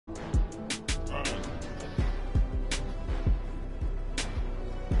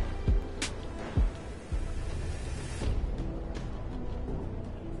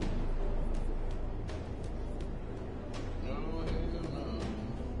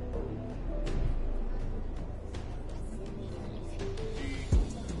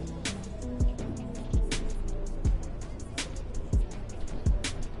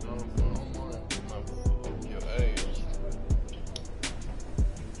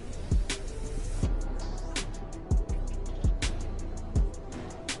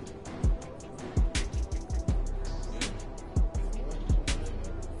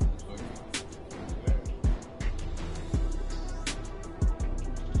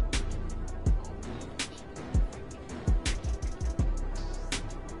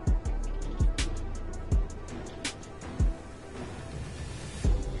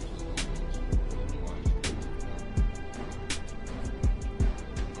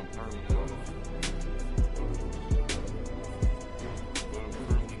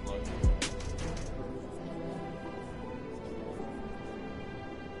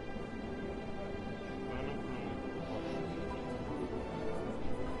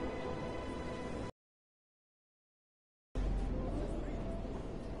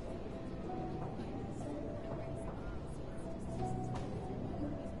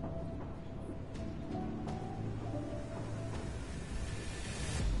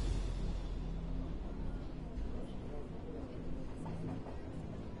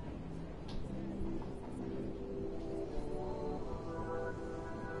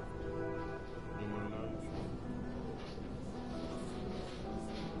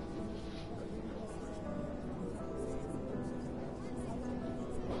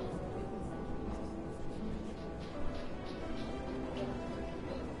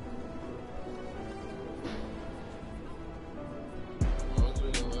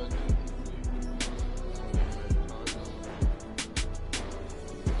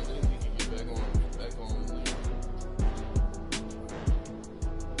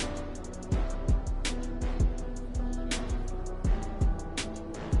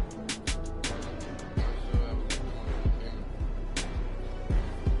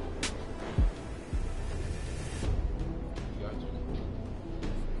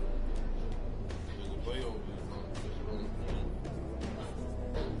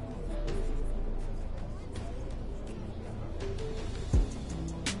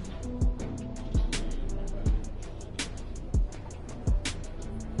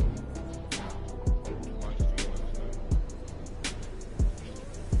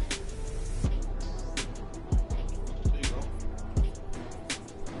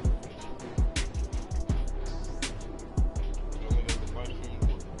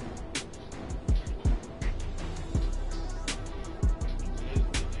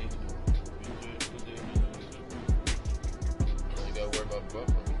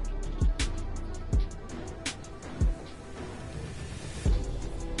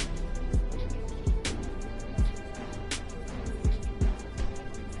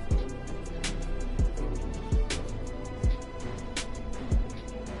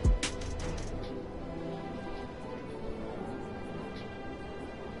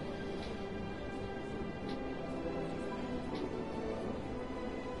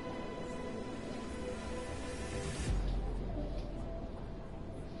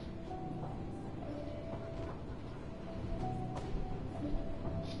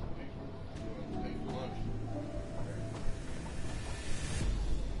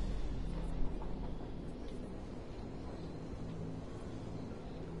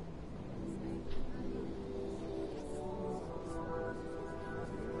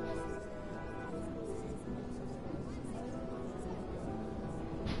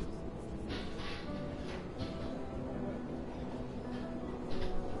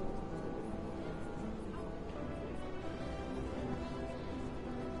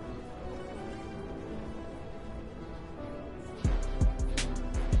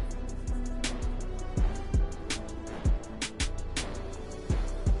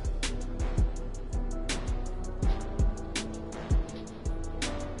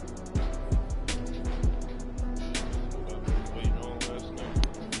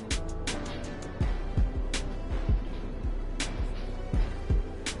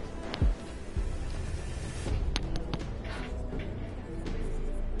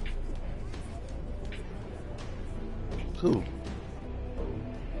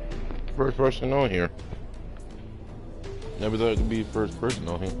First person on here. Never thought it could be the first person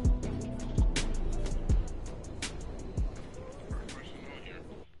on here.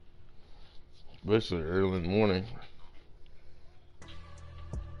 Especially early in the morning.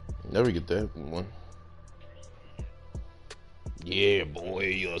 Never get that one. Yeah, boy,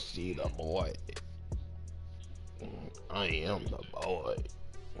 you'll see the boy. I am the boy.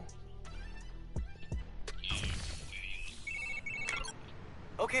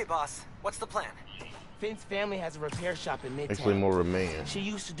 Okay, boss. What's the plan? Finn's family has a repair shop in Midtown. Actually, more of a man. She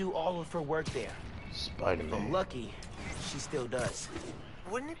used to do all of her work there. Spider-Man. But lucky, she still does.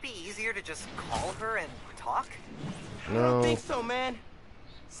 Wouldn't it be easier to just call her and talk? I don't think so, man.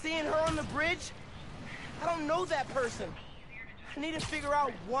 Seeing her on the bridge? I don't know that person. I need to figure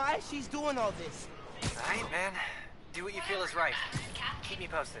out why she's doing all this. Alright, man. Do what you feel is right. Keep me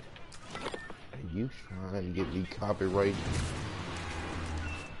posted. Are you trying to get me copyright?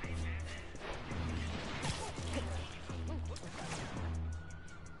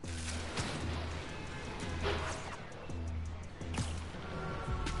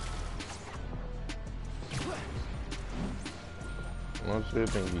 I still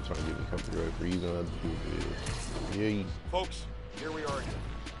think you're trying to get me copyright for using other people's videos. Yeah. Folks, here we are again.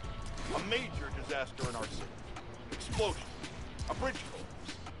 A major disaster in our city. Explosion. A bridge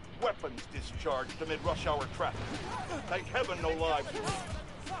collapse. Weapons discharged amid rush hour traffic. Thank heaven no lives were lost.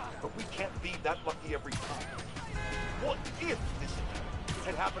 But we can't be that lucky every time. What if this event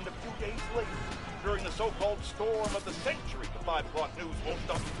had happened a few days later, during the so-called storm of the century the 5 o'clock news won't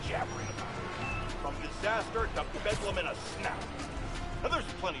stop jabbering about? From disaster to bedlam in a snap. Now there's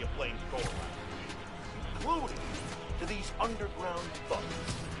plenty of blames to go around, including to these underground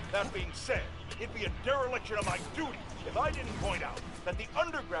thugs. That being said, it'd be a dereliction of my duty if I didn't point out that the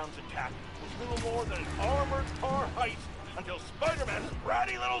Underground's attack was little more than an armored car heist until Spider-Man's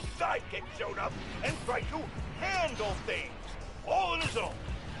bratty little sidekick showed up and tried to handle things, all on his own.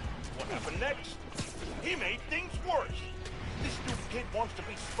 What happened next? He made things worse. This new kid wants to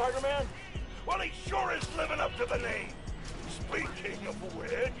be Spider-Man? Well, he sure is living up to the name. Speaking of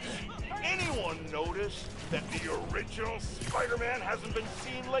which, anyone notice that the original Spider-Man hasn't been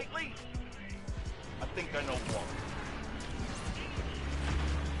seen lately? I think I know why.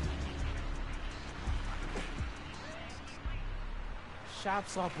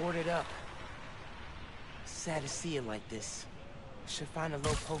 Shop's all boarded up. Sad to see it like this. Should find a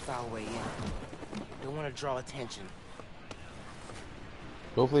low-profile way in. Don't want to draw attention.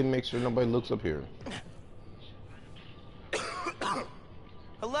 Hopefully make sure nobody looks up here.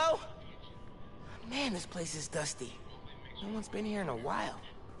 Hello? Man, this place is dusty. No one's been here in a while.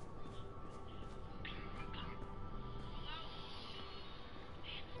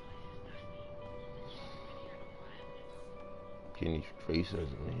 Kenny's face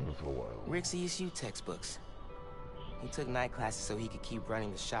hasn't been here for a while. Rick's ESU textbooks. He took night classes so he could keep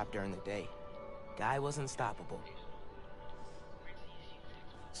running the shop during the day. Guy was unstoppable.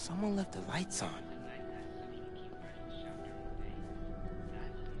 Someone left the lights on.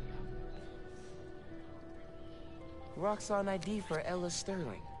 Rock saw an ID for Ella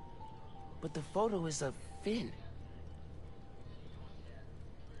Sterling. But the photo is of Finn.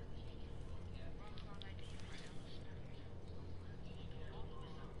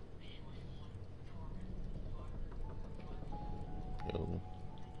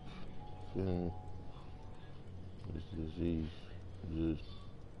 Finn. This disease. This.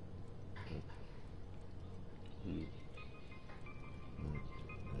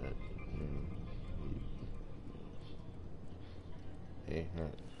 Hey,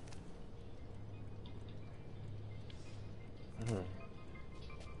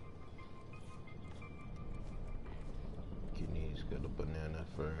 Kenny's got a banana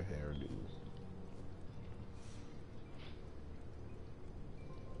for her hairdo.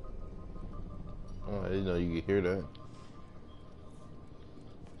 Oh, I didn't know you could hear that.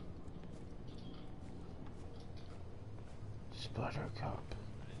 Buttercup.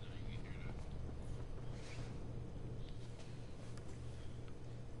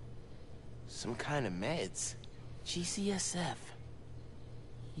 Some kind of meds. GCSF.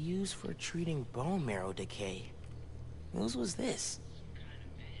 Used for treating bone marrow decay. Whose was this?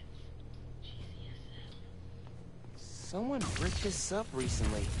 Someone bricked this up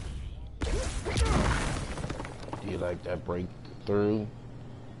recently. Do you like that breakthrough?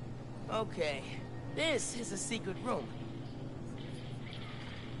 Okay. This is a secret room.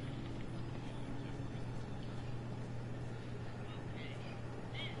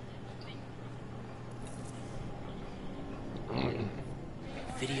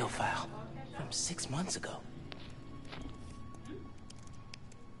 Video file from 6 months ago.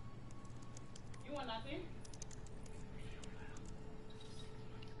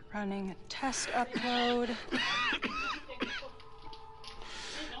 Running a test upload.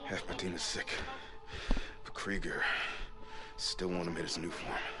 Half my team is sick, but Krieger still won't admit his new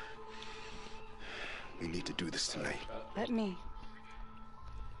form. We need to do this tonight. Let me.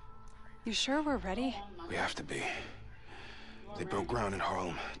 You sure we're ready? We have to be. They broke ground in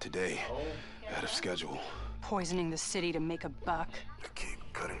Harlem today, ahead of schedule. Poisoning the city to make a buck. I keep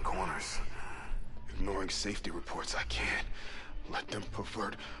cutting corners, ignoring safety reports. I can't let them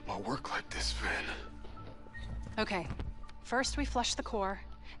pervert my work like this, Finn. Okay, first we flush the core,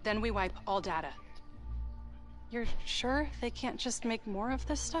 then we wipe all data. You're sure they can't just make more of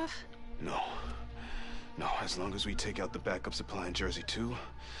this stuff? No. No, as long as we take out the backup supply in Jersey too.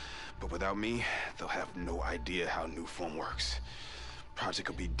 But without me, they'll have no idea how new form works. Project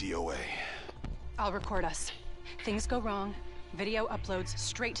will be DOA. I'll record us. Things go wrong, video uploads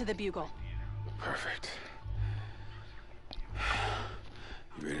straight to the Bugle. Perfect.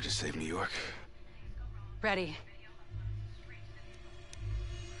 You ready to save New York? Ready.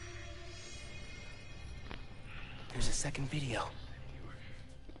 There's a second video.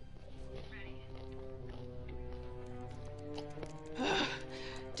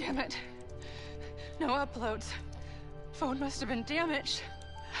 Damn it. No uploads. Phone must have been damaged.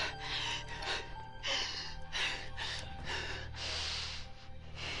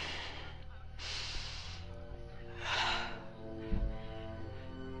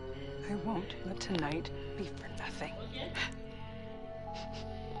 I won't let tonight be for nothing.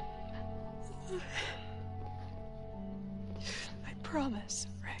 I promise,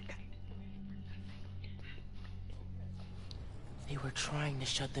 Rick. They were trying to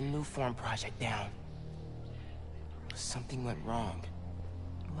shut the New Form project down. Something went wrong.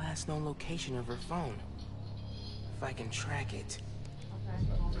 The last known location of her phone. If I can track it.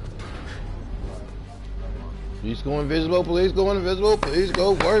 Police go invisible, police go invisible, police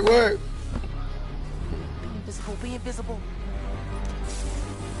go work. Be invisible, be invisible.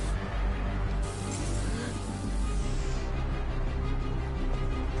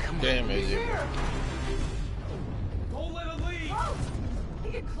 Come on. Damn it. Don't let her leave!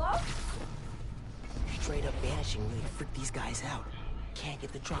 You get close? Straight up vanishing really freaked these guys out. Can't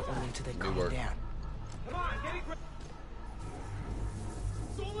get the drop on them until they calm work. down. Come on, get it!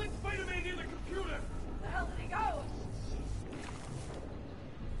 Stolen Spider-Man near the computer! Where the hell did he go?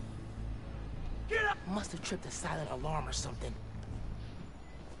 Get up! Must have tripped a silent alarm or something.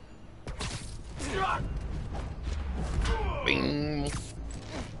 Bing.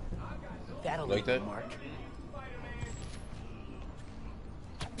 That'll Like leave a that? mark.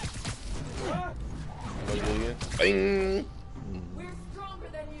 Like that again? Bing. We're stronger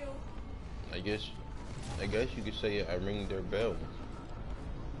than you. I guess you could say I ring their bell.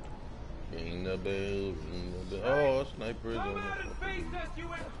 Ring the bell, ring the bell. Oh, snipers on the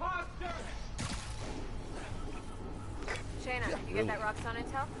Shayna, you get that Roxxon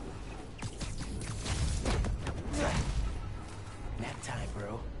intel? Nap time,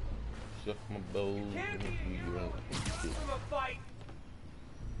 bro. Suck my balls. From a fight!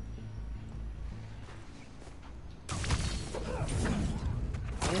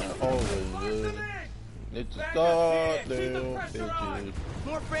 Always good. It's a start, damn bitches.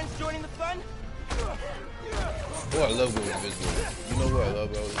 More friends joining the fun? Oh, I love going invisible. You know what I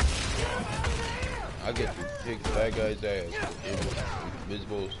love about it? I get to kick bad guy's ass with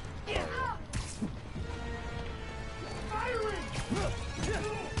invisibles.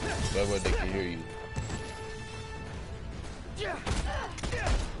 That way they can hear you.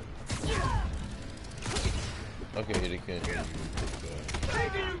 Okay, they can't hear you.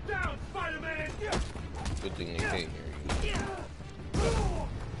 Taking you down, Spider-Man! Good thing they can't hear you.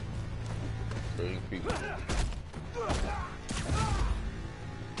 Pretty creepy.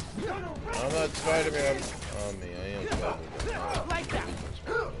 I'm not Spider-Man. Oh man, I am Spider-Man. Like that.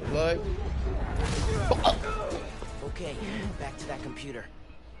 Like, Okay, back to that computer.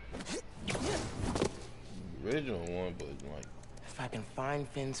 original one, but like, If I can find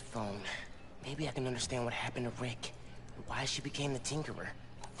Finn's phone, maybe I can understand what happened to Rick and why she became the Tinkerer.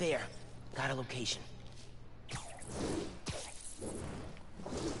 There, got a location.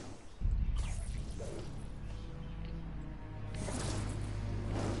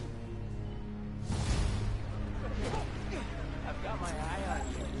 I've got my eye on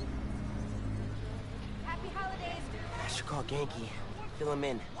you. Happy holidays. I should call Genki. Fill him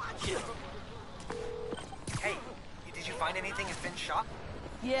in. Hey, did you find anything in Finn's shop?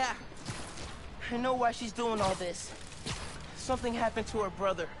 Yeah. I know why she's doing all this. Something happened to her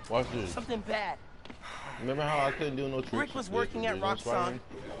brother. watch this. Something bad. Remember how I couldn't do no tricks? Rick was working at There's no Roxxon. Spider-Man?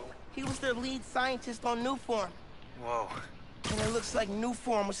 He was their lead scientist on Newform. Whoa. And it looks like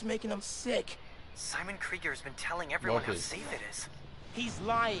Newform was making him sick. Simon Krieger's been telling everyone how Okay. safe it is. He's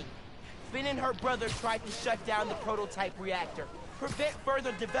lying. Finn and her brother tried to shut down the prototype reactor, prevent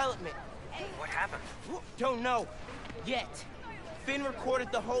further development. What happened? Don't know. Yet. Finn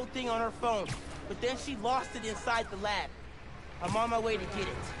recorded the whole thing on her phone, but then she lost it inside the lab. I'm on my way to get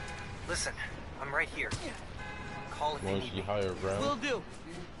it. Listen, I'm right here. Call if you Once need you me. higher ground. Will do.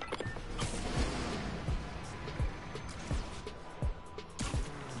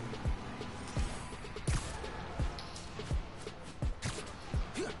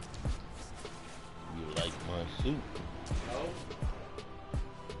 You like my suit?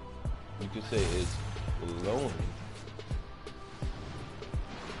 You could say it's glowing.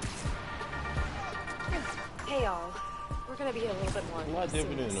 Hey y'all, we're gonna be a little bit more A lot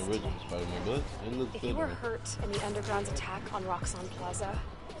different than the original Spider-Man, but it looks If good. you were though. hurt in the Underground's attack on Roxxon Plaza,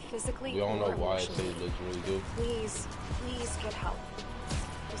 physically We all know or why I say emotionally, it looks really good. please get help.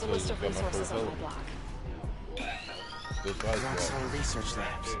 There's a So list you of got my resources first on my help. blog. Just like that. Roxxon Research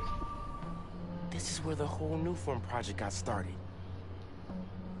Labs. This is where the whole Newform project got started.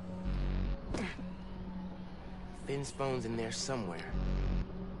 Finn's phone's in there somewhere.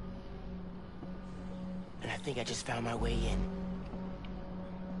 And I think I just found my way in.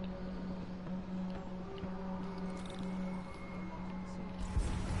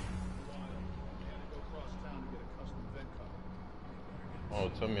 Oh,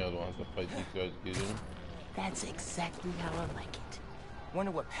 tell me I don't have to fight these guys to get in. That's exactly how I like it.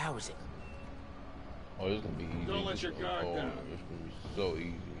 Wonder what powers it. Oh, it's gonna be easy. Don't let your guard oh, down. It's gonna be so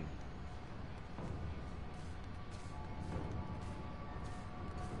easy.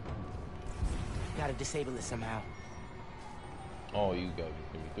 Gotta disable it somehow. Oh, you got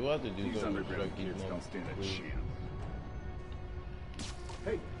me. Do I have to do These something? underground Should I keep kids them don't stand a free? chance.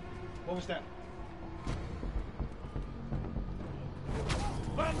 Hey, what was that?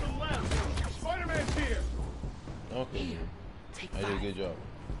 Found them left! Spider-Man's here! Okay, Take I did a 5. good job.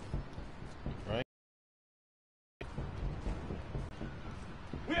 Right?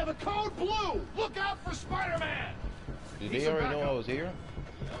 We have a code blue! Look out for Spider-Man! Did Need they some already know I backup. was here?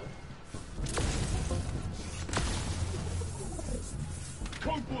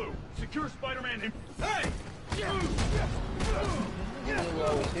 Code blue! Secure Spider-Man in... Hey! They knew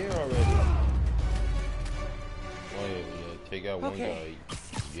I was here already. Oh yeah, take out one Okay. guy.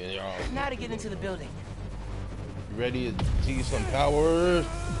 Yeah, Now to get into the building. You ready to see some power?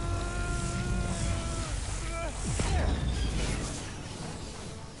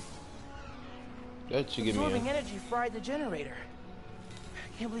 That should give me Absorbing in. energy fried the generator.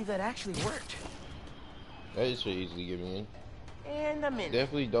 Can't believe that actually worked. That should easily get me in. And I'm in.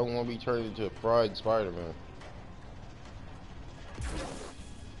 Definitely don't want to be turned into a fried Spider-Man.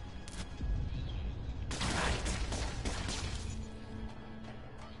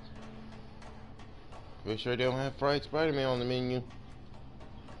 Wish I don't have fried Spider-Man on the menu.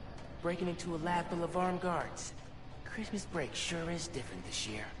 Breaking into a lab full of armed guards. Christmas break sure is different this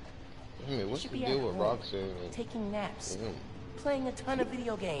year. Wait a minute, what's Should the be deal at with home, Roxanne? And, taking naps, Mm. playing a ton of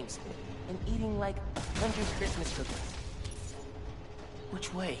video games, and eating like 100 Christmas cookies.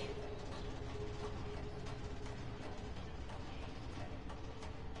 Which way?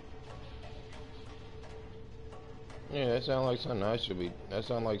 Yeah, that sounds like something I should be. That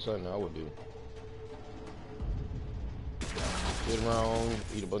sounds like something I would do. Sit around,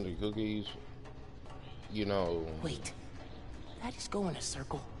 eat a bunch of cookies. You know, Wait, did I just go in a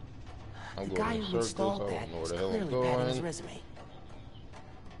circle? I'm The going guy in who circles. installed I that don't know where is the hell I'm clearly bad on his going. resume.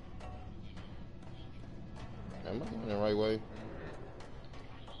 Am I going the right way?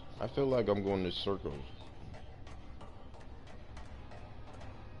 I feel like I'm going in circles.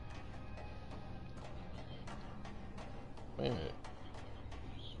 Wait a minute.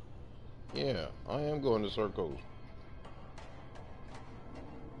 Yeah, I am going in circles.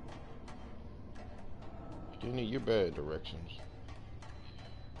 Jenny, you're bad directions.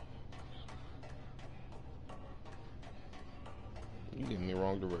 You gave me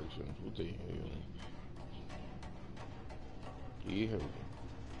wrong directions. What the hell? Yeah.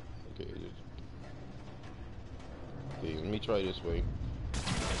 Okay. Okay, let me try this way.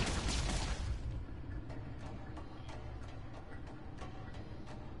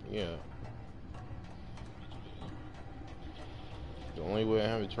 Yeah. The only way I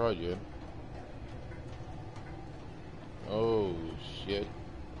haven't tried yet. Oh, shit.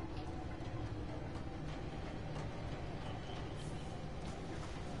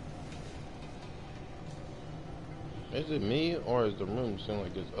 Is it me, or is the room seem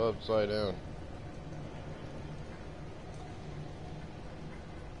like it's upside down?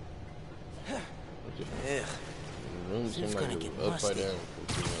 Soon's seem gonna like get it was upside musty. down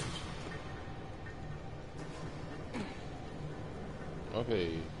for too much.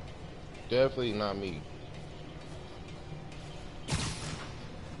 Okay, definitely not me.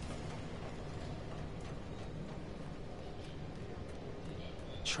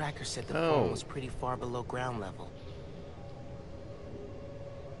 Tracker said the No. phone was pretty far below ground level.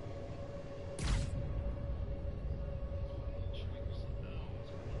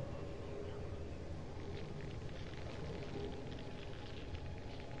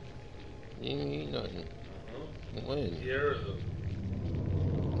 You ain't nothing. When? Here.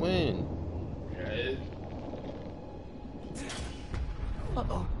 When? Yeah.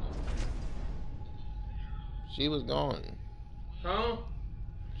 Uh-oh. She was gone. Huh?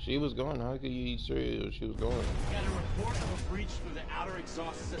 She was gone. How could you eat cereal if she was gone? Got a report of a breach through the outer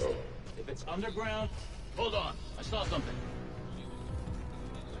exhaust system. If it's underground, hold on. I saw something.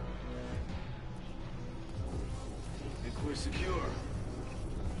 Think we're secure.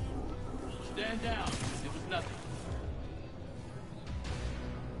 Stand down. It was nothing.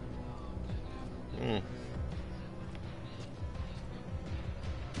 Mm.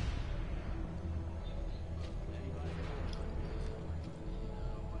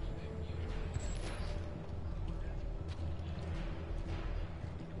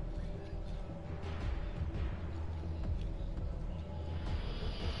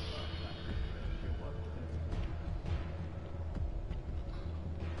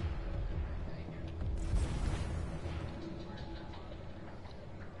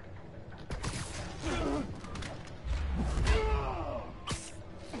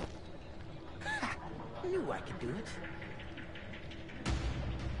 Knew I could do it.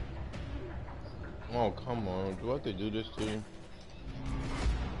 Oh, come on. Do I have to do this to you?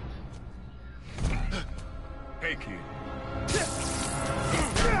 Hey, kid.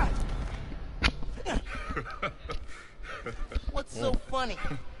 What's so funny?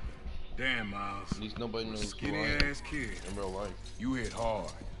 Damn, Miles. At least nobody knows who I Skinny am ass kid. in real life. You hit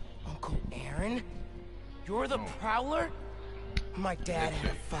hard. Uncle Aaron? You're the Prowler? My dad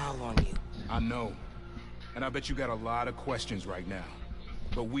had a file on you. I know. And I bet you got a lot of questions right now.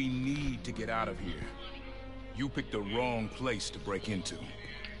 But we need to get out of here. You picked the wrong place to break into.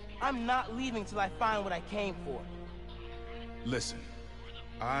 I'm not leaving till I find what I came for. Listen,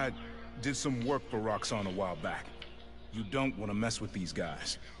 I did some work for Roxxon a while back. You don't want to mess with these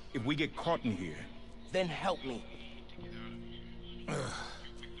guys. If we get caught in here... Then help me.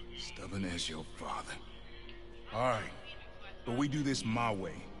 Stubborn as your father. All right, but we do this my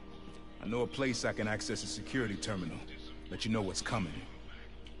way. I know a place I can access a security terminal. Let you know what's coming.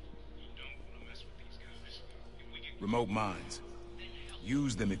 Remote mines.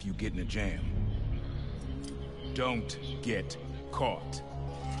 Use them if you get in a jam. Don't get caught.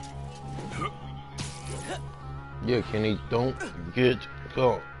 Yeah, Kenny, don't get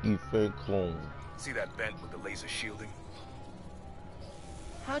caught, you fake clone. See that vent with the laser shielding?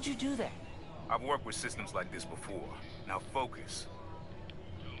 How'd you do that? I've worked with systems like this before. Now focus.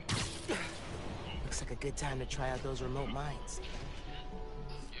 Looks like a good time to try out those remote mines.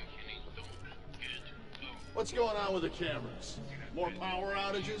 What's going on with the cameras? More power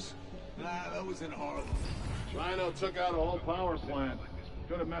outages? Nah, that was in Harlem. Rhino took out a whole power plant.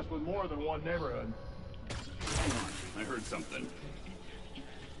 Could have messed with more than one neighborhood. Hang on, I heard something.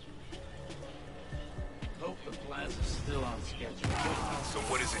 Hope the plaza's still on schedule. So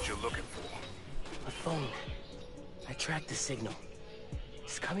what is it you're looking for? A phone. I tracked the signal.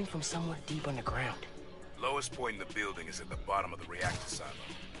 It's coming from somewhere deep underground. Lowest point in the building is at the bottom of the reactor silo.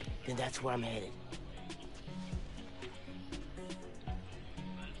 Then that's where I'm headed.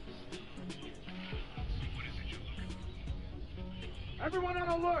 Everyone on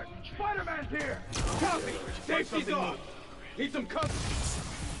alert! Spider-Man's here! Copy! Safety's off! Need some cover!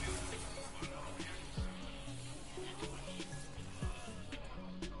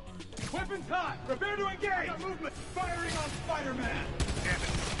 Weapons hot! Prepare to engage! Got movement! Firing on Spider-Man! Damn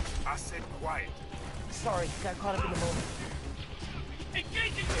it. I said quiet. Sorry, got caught up in the moment.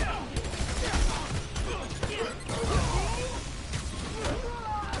 Engaging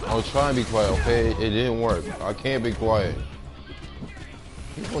I was trying to be quiet, okay? It didn't work. I can't be quiet.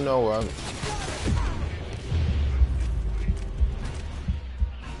 People know I'm...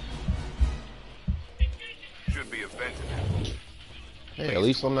 Should be a vent. Hey, at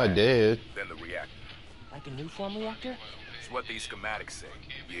least I'm not dead. Then the reactor. Like a new form reactor? It's what these schematics say.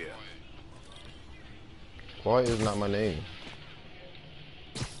 Yeah. Quiet is not my name.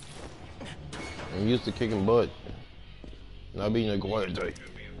 I'm used to kicking butt. Not being a quiet type.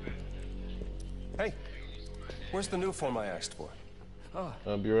 Hey, where's the new form I asked for?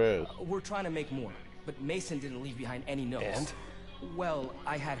 Up your ass. We're trying to make more. but Mason didn't leave behind any notes. And? Well,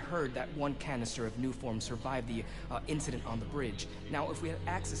 I had heard that one canister of new form survived the incident on the bridge. Now, if we had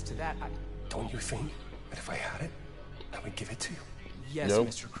access to that, Don't you think that if I had it, I would give it to you? Yes,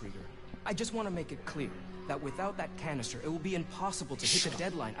 Mr. Krieger. I just want to make it clear that without that canister, it will be impossible to hit the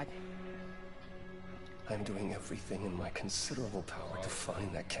deadline. I'm doing everything in my considerable power to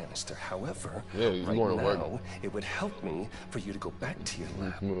find that canister. However, right now, it would help me for you to go back to your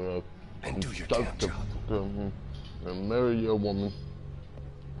lab and do your damn job. And marry your woman.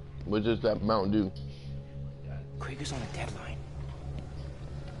 What does that Mountain Dew? Krieger's on a deadline.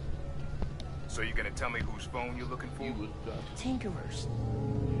 So you're gonna tell me whose phone you're looking for? Tinkerers.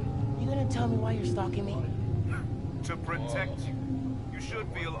 You gonna tell me why you're stalking me? To protect you. You should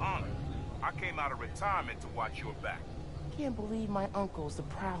feel honored. I came out of retirement to watch your back. Can't believe my uncle's the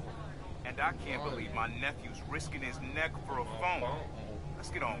prowler. And I can't believe my nephew's risking his neck for a phone. Let's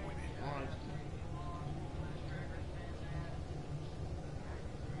get on with it.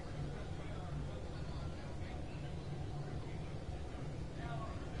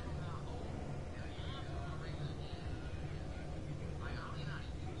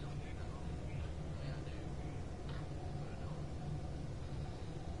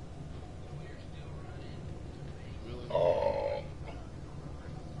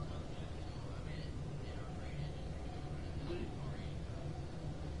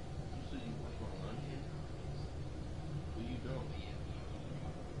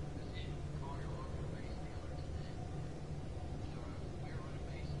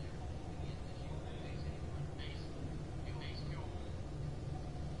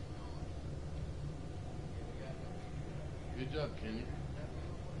 Good job, Kenny.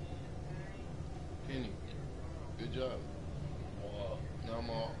 Kenny, good job. Now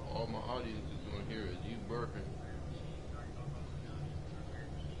all my audience is going to hear is you burping.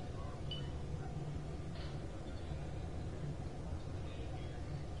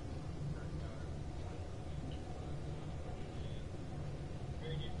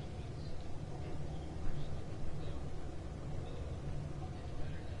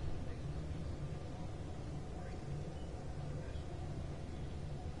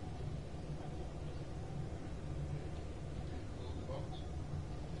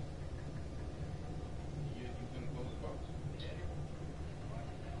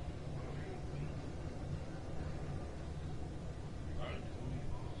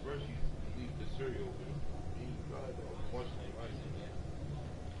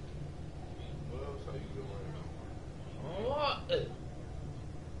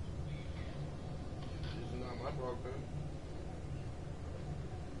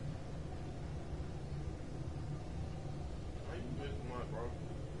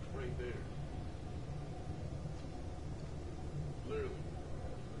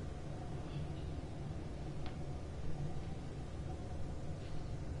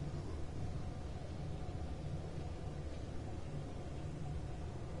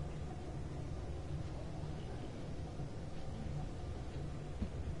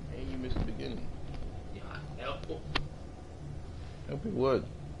 Missed the beginning. Yeah, help. Help it what?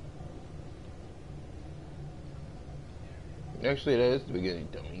 Actually, that is the beginning,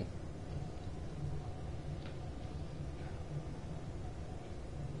 dummy.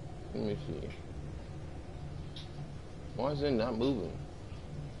 Let me see. Why is it not moving?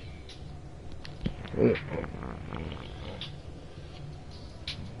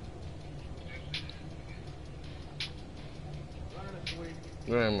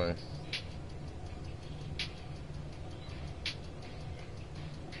 Where am I?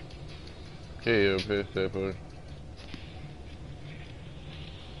 Okay, okay, step on.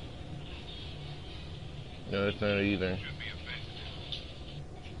 No, it's not either.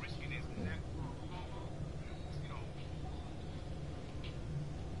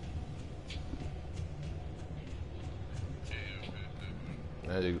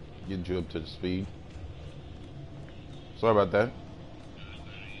 I had to get you up to the speed. Sorry about that.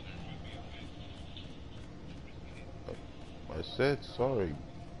 I said sorry.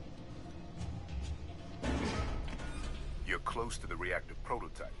 You're close to the reactor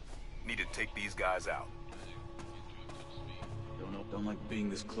prototype. Need to take these guys out. Don't like being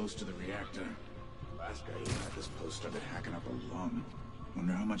this close to the reactor. Last guy even at this post started hacking up a lung.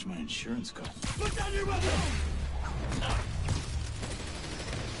 Wonder how much my insurance cost. Put down your weapon!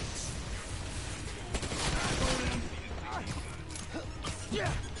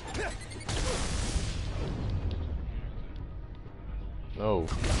 No.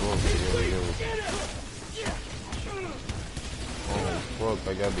 Oh, fuck,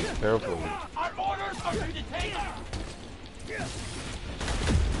 I gotta be careful. Our orders are to detain.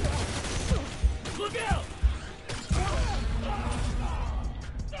 Look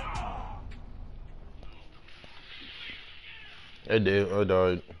I did. I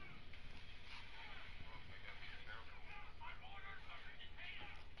died.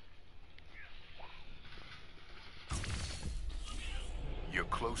 You're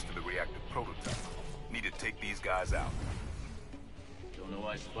close to the reactor prototype. Need to take these guys out. Don't know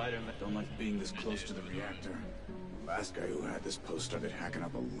why Spider-Man don't like being this close to the reactor. Last guy who had this post started hacking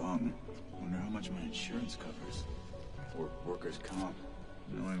up a lung. Wonder how much my insurance covers. Or workers' comp.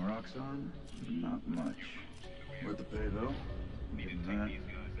 Knowing Roxxon? Not much. Worth the pay though. Even that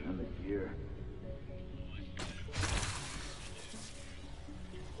and the gear.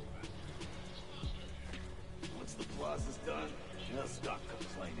 Once the plaza's done, just stop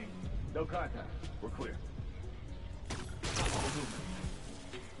complaining. No contact. We're clear.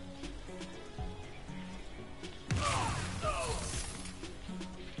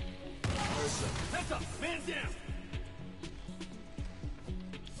 Heads up! Man down!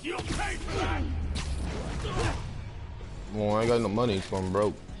 You'll pay for that! Well, I ain't got no money, so I'm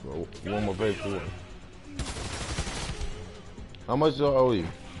broke. So, one more pay for it. How much do I owe you?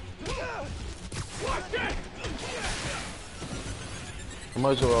 How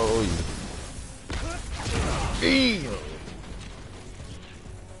much do I owe you? Damn!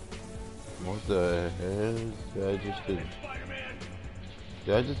 What the hell did I just do?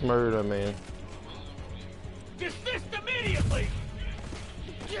 Did I just murder that man? Dismissed immediately!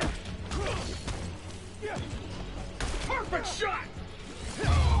 Perfect shot!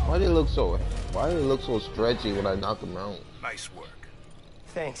 Why did it look so stretchy when I knock him out? Nice work.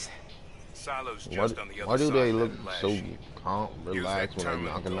 Thanks. Silo's just on the other Why do side they of look that so flash. calm, relaxed Use when I that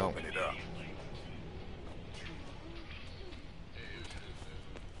knock terminal him to out? open it up.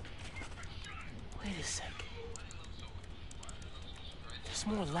 Wait a second. There's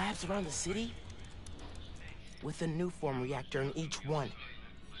more labs around the city? With a Nuform reactor in each one.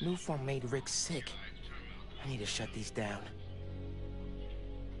 Nuform made Rick sick. I need to shut these down.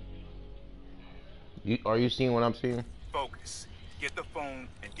 Are you seeing what I'm seeing? Focus. Get the phone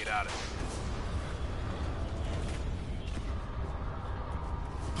and get out of here.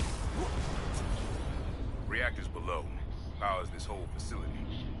 Reactors below. Powers this whole facility.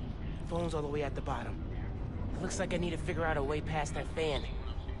 Phone's all the way at the bottom. It looks like I need to figure out a way past that fan.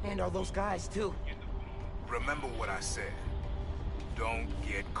 And all those guys, too. Remember what I said. Don't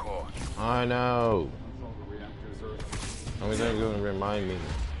get caught. I know. How are you gonna remind me?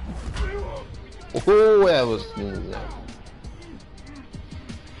 Oh, that was smooth.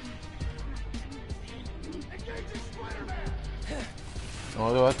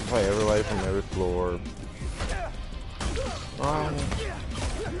 Oh, do I have to fight everybody from every floor?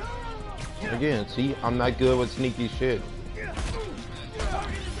 Again, see, I'm not good with sneaky shit.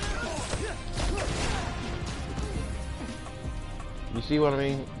 You see what I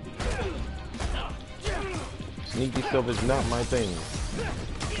mean? Sneaky stuff is not my thing.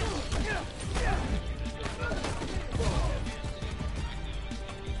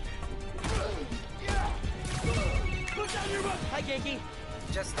 Hi, Genki.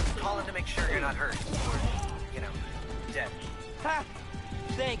 Just calling to make sure you're not hurt. Or, you know, dead. Ha!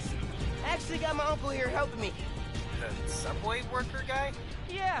 Thanks. Actually got my uncle here helping me. The subway worker guy?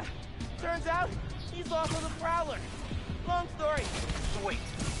 Yeah. Turns out, he's lost with a Prowler. Long story. Wait,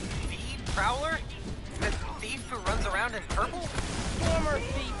 the Prowler? The thief who runs around in purple? Former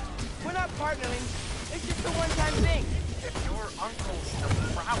thief. We're not partnering. It's just a one-time thing. If your uncle's the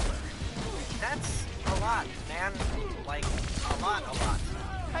Prowler, that's a lot, man. Like, a lot.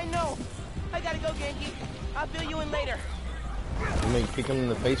 I know. I gotta go, Genki. I'll fill you in later. You may kick him in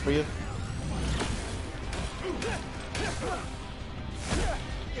the face for you?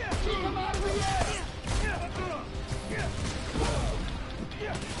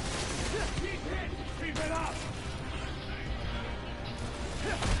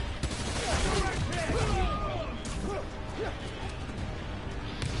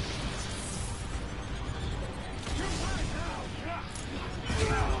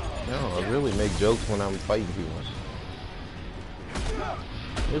 No, I really make jokes when I'm fighting people.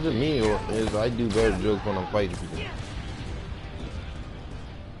 Is it me or is I do better jokes when I'm fighting people?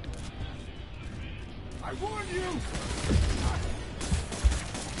 I warned you!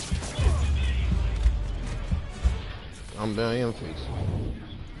 I'm down in face.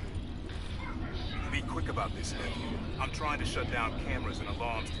 Be quick about this, nephew. I'm trying to shut down cameras and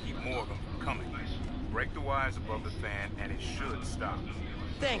alarms to keep more of them from coming. Break the wires above the fan and it should stop.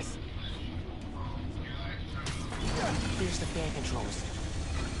 Thanks. Here's the fan controls.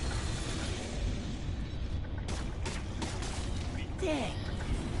 Dang.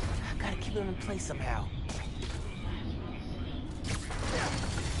 I gotta keep them in place somehow.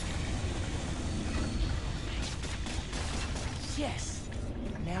 Yes.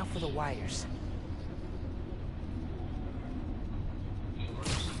 Now for the wires.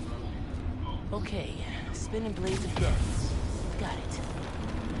 Okay, spinning blades of death. Got it.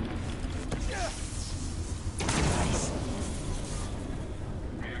 Nice.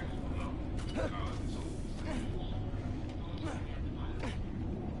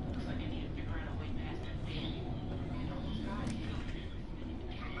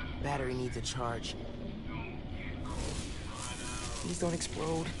 Battery needs a charge. Please don't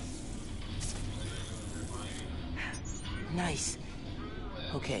explode. Nice.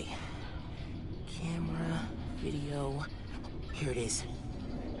 Okay. Camera, video. Here it is.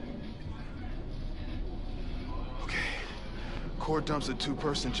 Okay. Core dump's a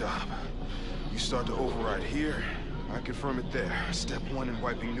two-person job. You start to override here, I confirm it there. Step 1 in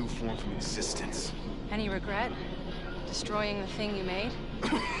wiping new form from existence. Any regret? Destroying the thing you made?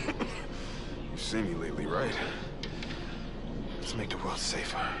 You've seen me lately, right? Let's make the world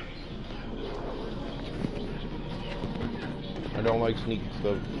safer. I don't like sneaky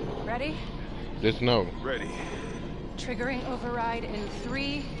stuff. Ready? Just no. Ready. Triggering override in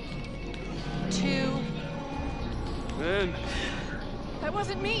 3, 2... Man. That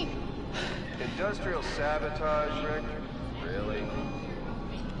wasn't me! Industrial sabotage, Rick? Really?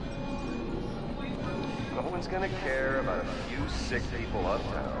 No one's gonna care about a few sick people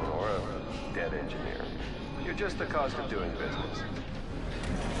uptown or a dead engineer. You're just the cost of doing business.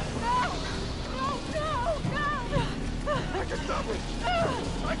 No! No, no, no! I can stop it!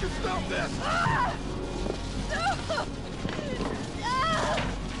 I can stop this! No! No!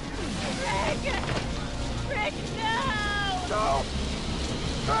 Rick! Rick, no! No!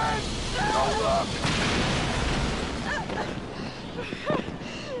 Ben! Don't look!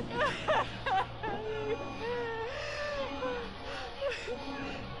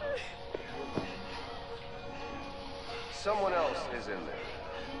 Someone else is in there.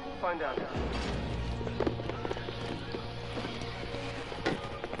 Find out.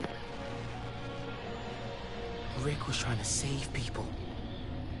 Rick was trying to save people.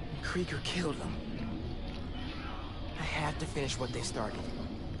 And Krieger killed them. I have to finish what they started.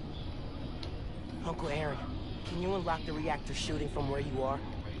 Uncle Aaron, can you unlock the reactor shooting from where you are?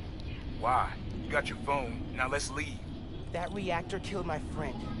 Why? You got your phone. Now let's leave. That reactor killed my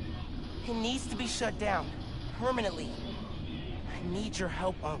friend. It needs to be shut down. Permanently. I need your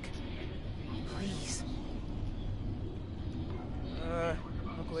help, Unc. Please.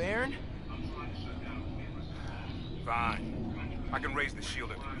 Uncle Aaron? Fine. I can raise the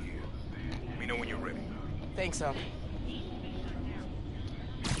shield up from here. Let me know when you're ready. Thanks, Unc.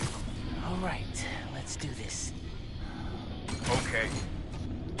 All right, let's do this. Okay.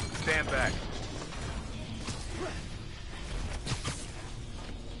 Stand back.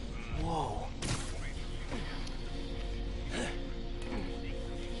 Whoa.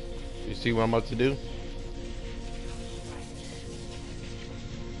 You see what I'm about to do?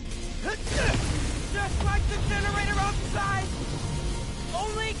 Just like the generator outside!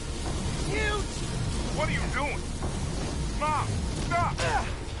 Only huge! What are you doing? Mom, stop!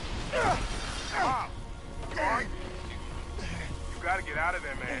 Mom! Alright? You gotta get out of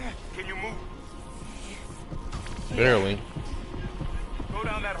there, man. Can you move? Barely. Go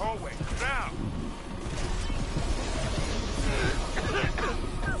down that hallway. Now!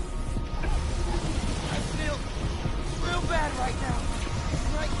 I feel real bad right now.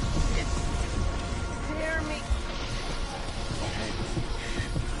 Like it's tearing me.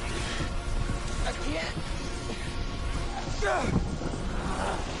 I can't.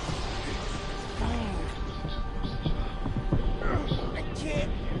 I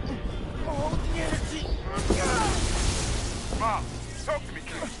can't hold the energy. Mom, talk to me,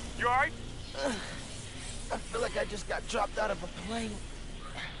 kid. You alright? I feel like I just got dropped out of a plane.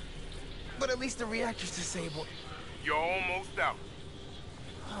 But at least the reactor's disabled. You're almost out.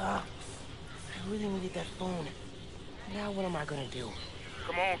 I really needed that phone. Now what am I gonna do?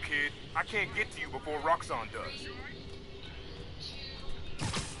 Come on, kid. I can't get to you before Roxxon does.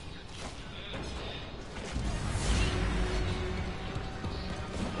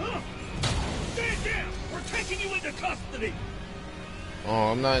 Stand down! We're taking you into custody!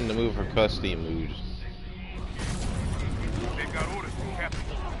 Oh, I'm not in the mood for custody moves. They've got orders from Captain.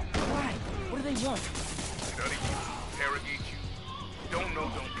 Why? What do they want? Study you, interrogate you. Don't know,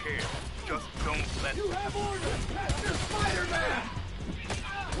 don't care. Just don't let... You have orders, Master Spider-Man!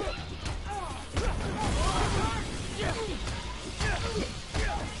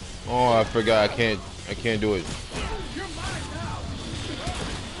 Oh, I forgot. I can't do it. You're mine now!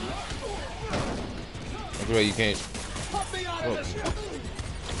 That's right, you can't. Put me out of this!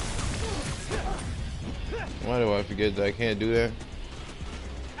 Why do I forget that I can't do that?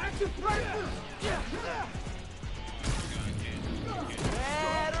 Active pressure!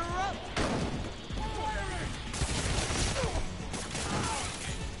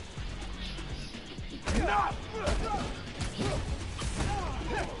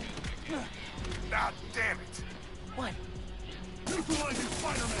 Ah, damn it. What? Neutralizing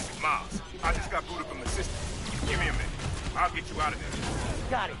Spider-Man. Miles, I just got booted from the system. Give me a minute. I'll get you out of there.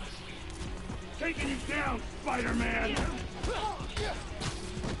 Got it. Taking you down, Spider-Man.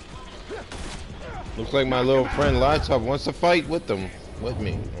 Looks like my little friend Laptop wants to fight with them. With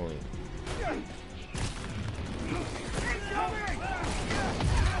me.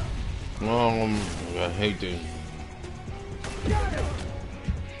 I hate this.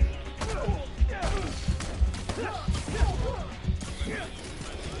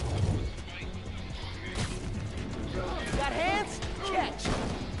 Got hands? Catch.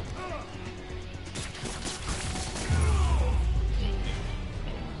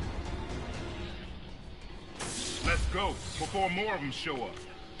 Let's go, before more of them show up.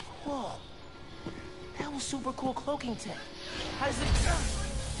 Whoa. That was super cool cloaking tech. How does it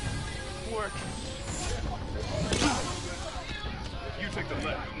work? You take the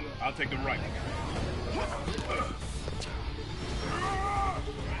left, I'll take the right.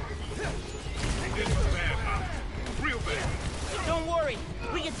 This is bad, Miles. Real bad. Don't worry.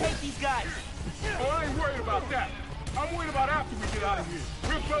 We can take these guys. Oh, I ain't worried about that. I'm worried about after we get out of here.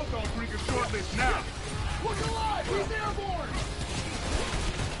 We're both on Greek short list now. Look alive! He's airborne!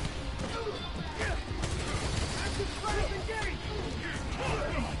 Active strike engaged!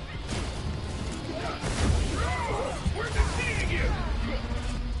 We're defeating you!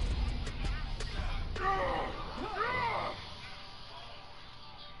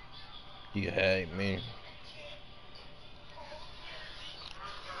 You hate me.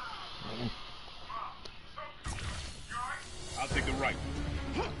 I'll take the right.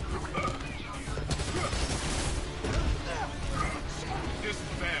 This is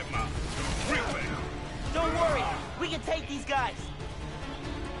bad, Miles. Real bad. Don't worry. We can take these guys.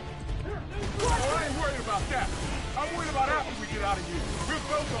 Oh, I ain't worried about that. I'm worried about after we get out of here. We're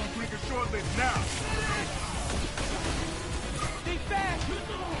both on Greek short list now. Be fast.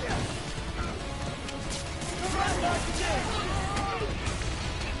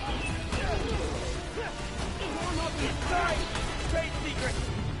 Sorry. Trade secret.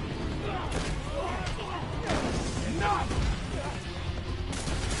 Enough!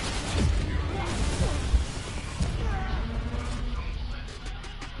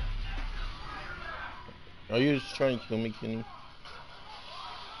 Are you just trying to kill me, Kenny?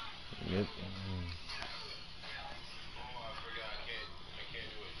 Yep.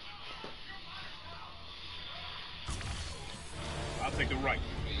 I'll take the right.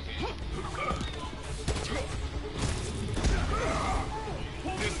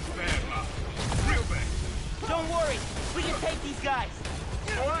 This is bad, Miles. Real bad. Don't worry. We can take these guys.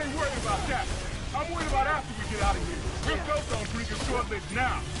 Oh, I ain't worried about that. I'm worried about after we get out of here. We're both on Greek short list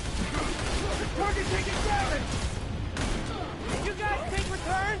now. Target taking damage! You guys take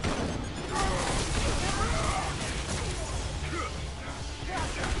returns?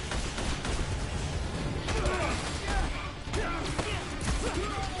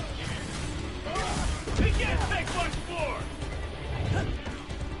 He can't take much more!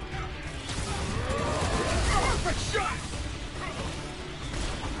 Perfect shot!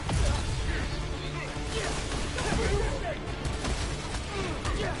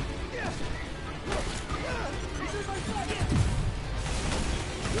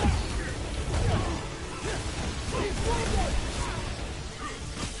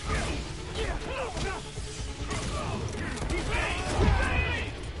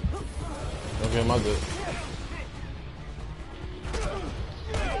 Okay, am I good?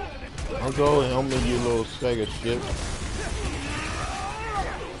 I'll go and help me, you little sack of shit.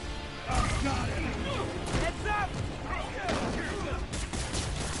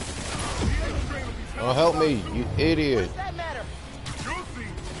 Oh, help me, you idiot. What's that matter? You'll see.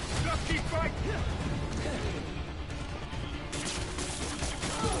 Just keep fighting.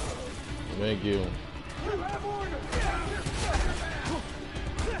 Thank you.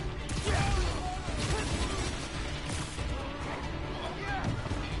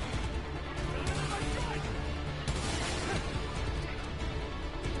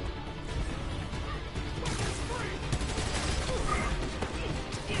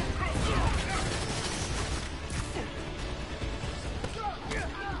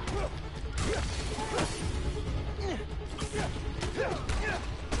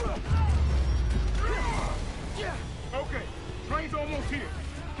 Okay,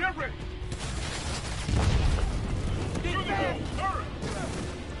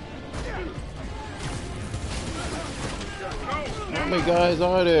 many guys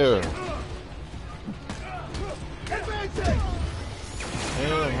are there? Damn,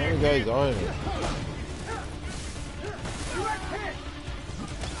 how many guys are there?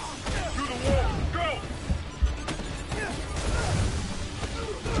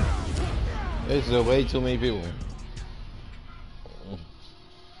 There's way too many people.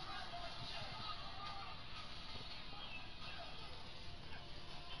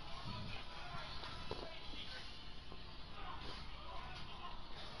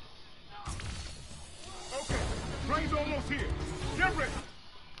 Okay, train's almost here. Get ready.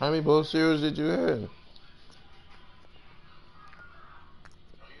 How many bull cereals did you have?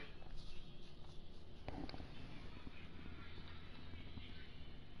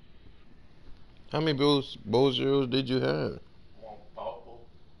 How many bowl cereals did you have? One bowl.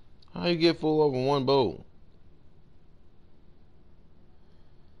 How you get full over one bowl?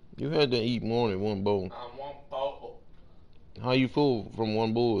 You had to eat more than one bowl. One bowl. How you full from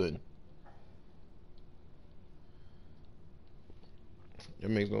one bowl then? That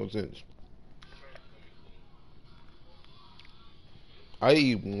makes no sense. I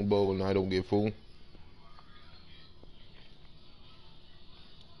eat one bowl and I don't get full.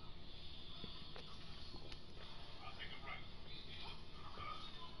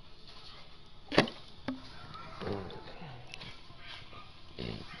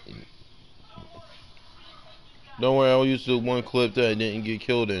 Don't worry, I'll use the one clip that I didn't get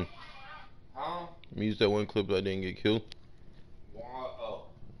killed in. Huh? I used that one clip that I didn't get killed. Oh.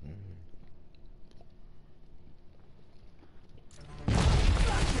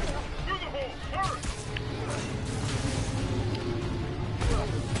 Through the hole, hurry!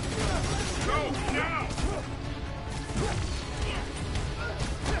 Go, now!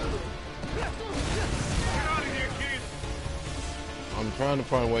 Get out of here, kid! I'm trying to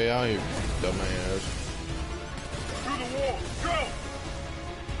find a way out here, dumbass. Through the wall, go!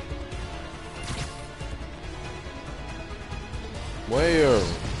 Where?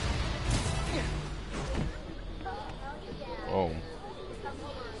 Oh.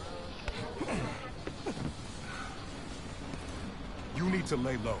 You need to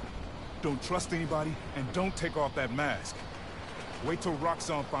lay low. Don't trust anybody, and don't take off that mask. Wait till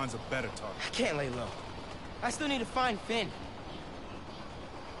Roxxon finds a better target. I can't lay low. I still need to find Finn.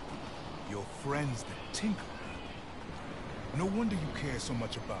 Your friend's the Tinker. No wonder you care so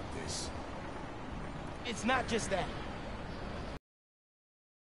much about this. It's not just that.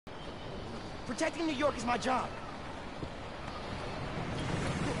 Protecting New York is my job.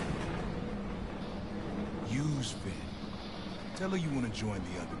 Use Finn. Tell her you want to join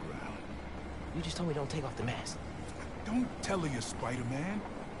the underground. You just told me don't take off the mask. Don't tell her you're Spider-Man.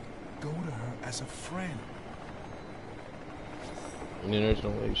 Go to her as a friend. And then there's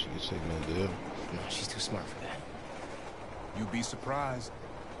no way she can say no deal. No, she's too smart for that. You'd be surprised.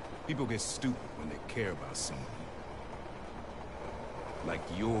 People get stupid when they care about someone. Like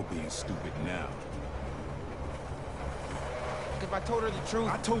you're being stupid now. If I told her the truth...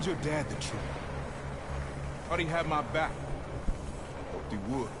 I told your dad the truth. Thought he had my back. Hoped he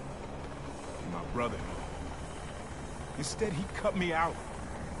would. Be my brother. Instead, he cut me out.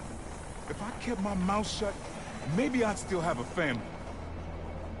 If I kept my mouth shut, maybe I'd still have a family.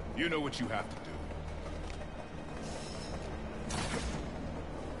 You know what you have to do.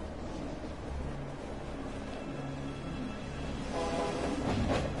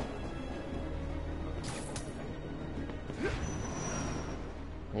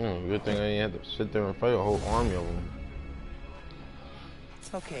 Good thing I didn't have to sit there and fight a whole army of them.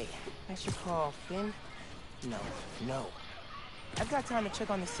 It's okay. I should call Finn. No. I've got time to check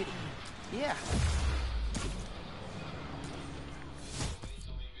on the city. Yeah.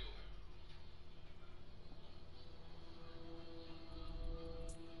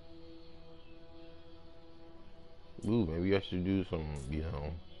 Ooh, maybe I should do some, you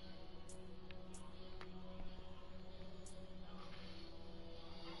know.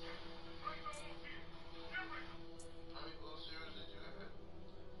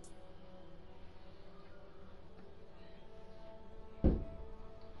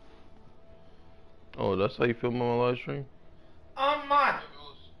 Oh, that's how you film on my live stream? Mine.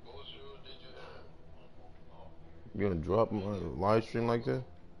 You gonna drop my live stream like that?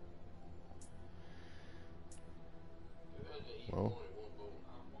 Well.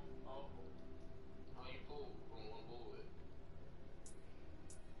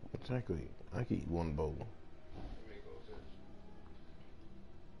 Exactly. I can eat one bowl.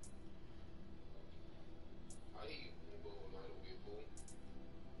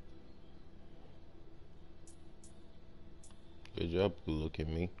 Good job, good look at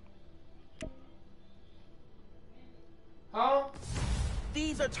me. Huh?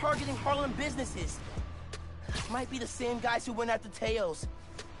 leads are targeting Harlem businesses. Might be the same guys who went after Teos.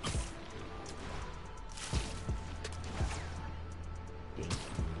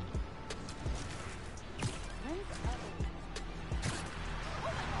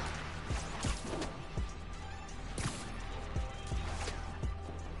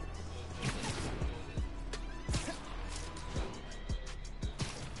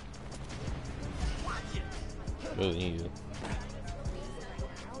 Really easy.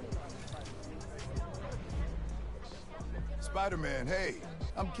 Spider-Man, hey.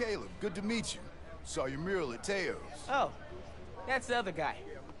 I'm Caleb. Good to meet you. Saw your mural at Teo's. Oh, that's the other guy.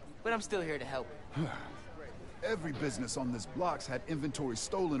 But I'm still here to help. Every business on this block's had inventory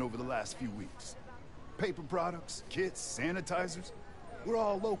stolen over the last few weeks. Paper products, kits, sanitizers. We're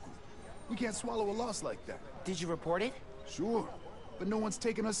all local. We can't swallow a loss like that. Did you report it? Sure, but no one's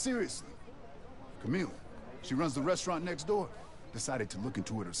taking us seriously. Camille, she runs the restaurant next door. Decided to look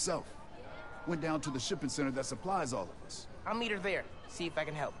into it herself. Went down to the shipping center that supplies all of us. I'll meet her there. See if I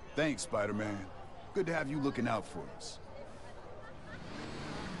can help. Thanks, Spider-Man. Good to have you looking out for us.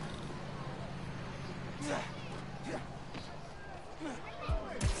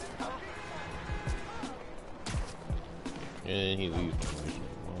 And he leaves.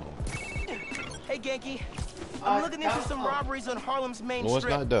 Hey, Genki. I'm looking into some robberies on Harlem's main No, it's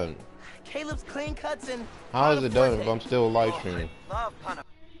strip. not done. Caleb's clean cuts and... How is it done if I'm still live streaming?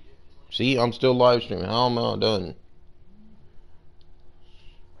 See, I'm still live streaming. How am I done?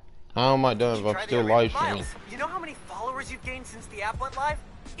 How am I done if I'm still live streaming? Miles, you know how many followers you've gained since the app went live?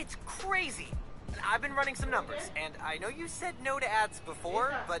 It's crazy. And I've been running some numbers, and I know you said no to ads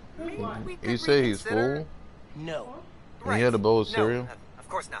before, but maybe we could You say he's reconsider. full? No. And he had a bowl of cereal? No, of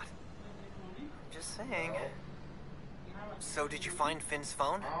course not. Just saying. So did you find Finn's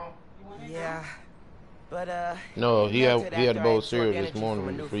phone? Yeah, but No, he had a bowl of cereal energy this from morning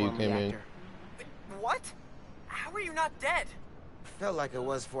a new before you form came in. reactor. What? How are you not dead? Felt like it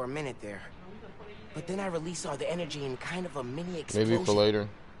was for a minute there. But then I released all the energy in kind of a mini explosion. Maybe for later.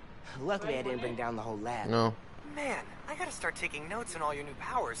 Luckily, I didn't bring down the whole lab. No. Man, I gotta start taking notes on all your new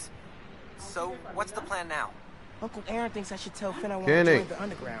powers. So, what's the plan now? Uncle Aaron thinks I should tell Finn I want to Kenny. join the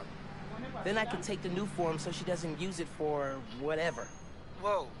underground. Then I can take the new form so she doesn't use it for whatever.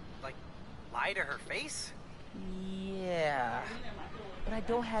 Whoa, like, lie to her face? Yeah. But I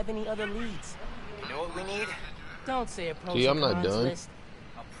don't have any other leads. You know what we need? Don't say a pros See, I'm and not cons done. list.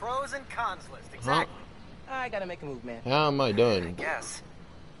 A pros and cons list, exactly. I gotta make a move, man. How am I I done? guess.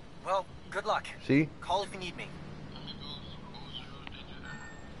 Well, good luck. See? Call if you need me.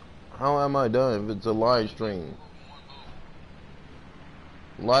 How am I done if it's a live stream?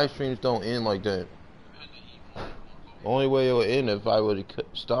 Live streams don't end like that. The only way it would end if I would have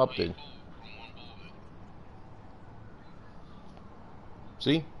stopped it.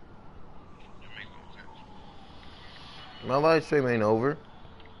 See? My live stream ain't over.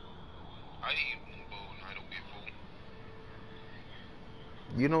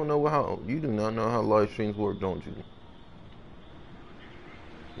 You don't know how, you do not know how live streams work, don't you?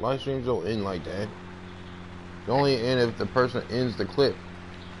 Live streams don't end like that. They only end if the person ends the clip.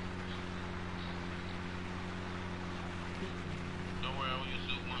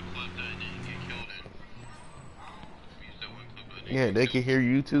 Yeah, they can hear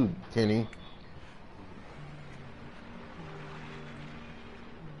you too, Kenny.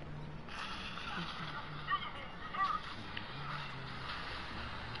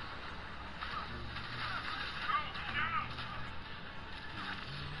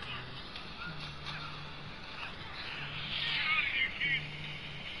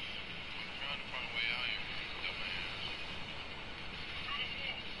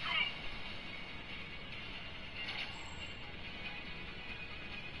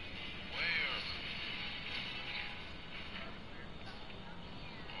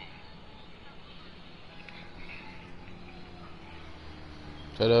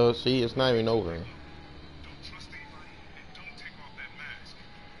 So, see, it's not even over.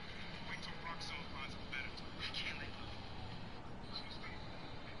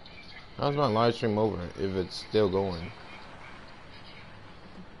 How's my live stream over if it's still going?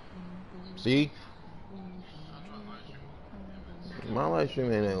 See? My live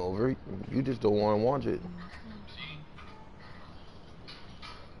stream ain't over. You just don't want to watch it.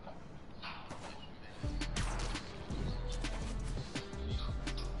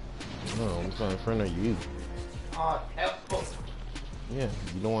 No, I'm trying to friend of you. Helpful. Yeah,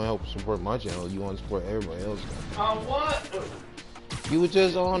 you don't want to help support my channel. You want to support everybody else. What? You were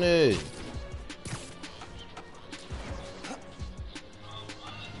just on it.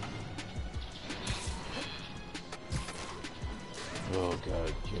 Oh god.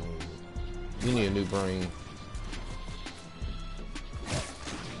 You need a new brain.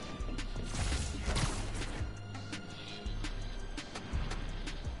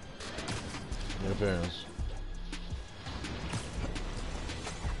 No parents.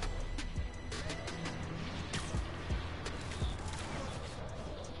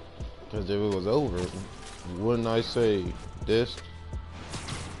 Because if it was over, wouldn't I say this?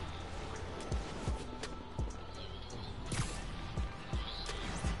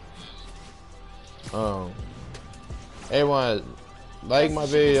 Everyone, like my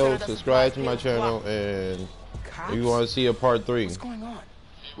video, subscribe to my channel, and if you want to see a part 3. What's going on?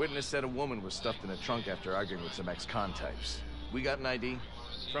 Witness said a woman was stuffed in a trunk after arguing with some ex-con types. We got an ID?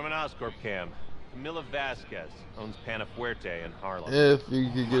 From an Oscorp cam. Camila Vasquez owns Panafuerte in Harlem. If you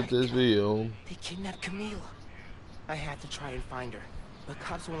could get this video. They kidnapped Camila. I had to try and find her, but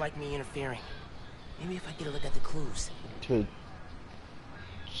cops won't like me interfering. Maybe if I get a look at the clues. To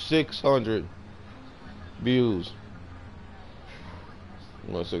 600 views.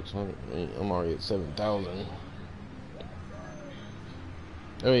 Well, 600. I'm already at 7,000.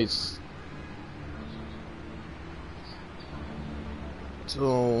 I mean,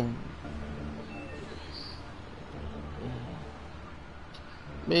 so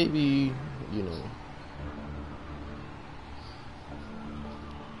maybe, you know,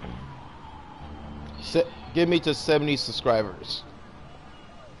 get me to 70 subscribers.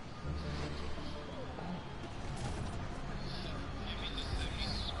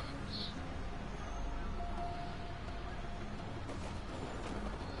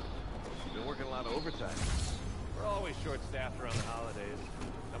 Been working a lot of overtime. We're always short-staffed around the holidays.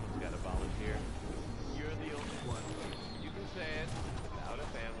 Someone's got to volunteer. You're the only one. You can say it without a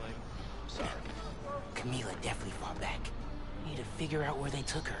family. Sorry. Camila definitely fought back. Need to figure out where they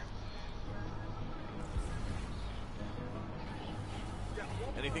took her.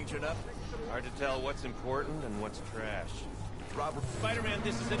 Anything turned up? Hard to tell what's important and what's trash. Robert, Spider-Man,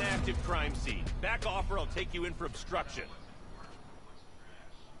 this is an active crime scene. Back off or I'll take you in for obstruction.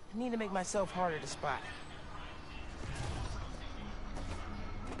 I need to make myself harder to spot.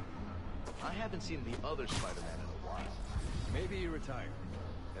 I haven't seen the other Spider-Man in a while. Maybe he retired.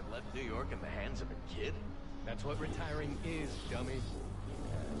 And left New York in the hands of a kid? That's what retiring is, dummy.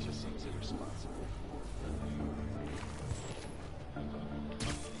 It just seems irresponsible.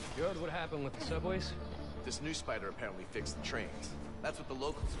 You heard what happened with the subways? This new spider apparently fixed the trains. That's what the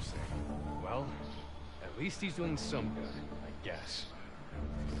locals are saying. Well, at least he's doing some good, I guess.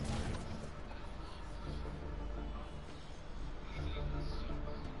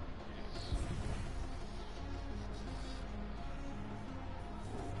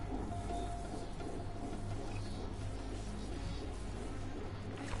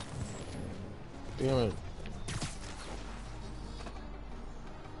 Damn it.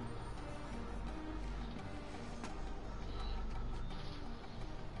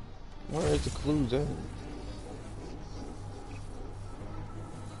 Where is the clues at?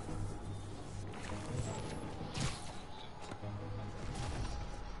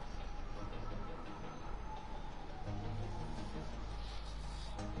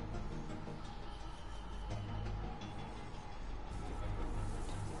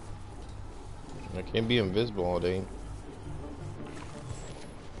 I can't be invisible all day.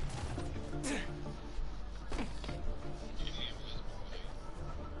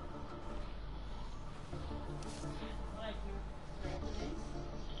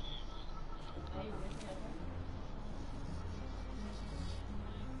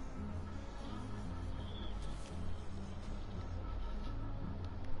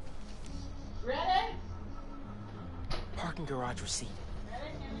 Parking garage receipt.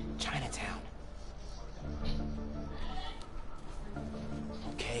 Chinatown.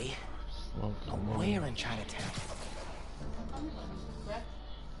 Okay. But where in Chinatown?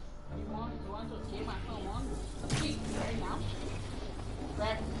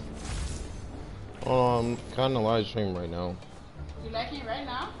 I'm kind of live streaming right now. You like it right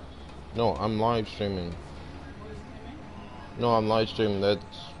now? No, I'm live streaming. No, I'm live streaming. That's.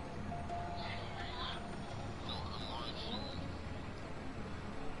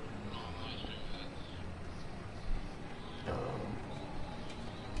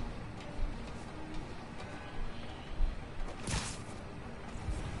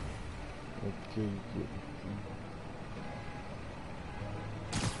 Okay, good.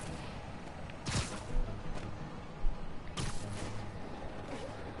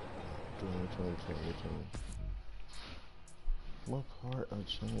 What part of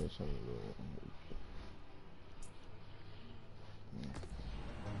Chinatown?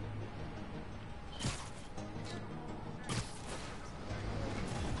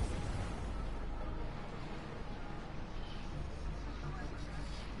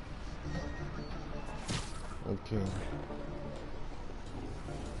 Okay.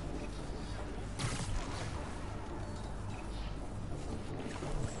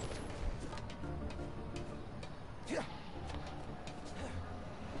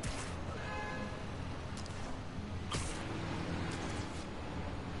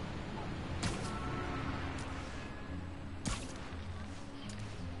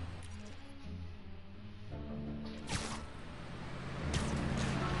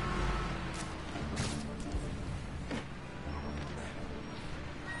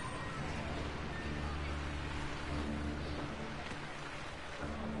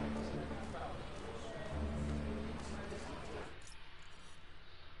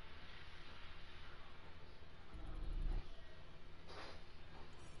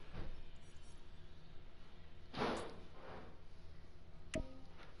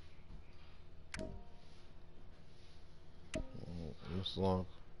 It's long.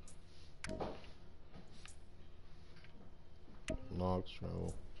 Logs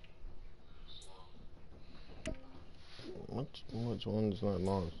travel. Which one is not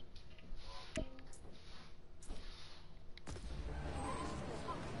logs?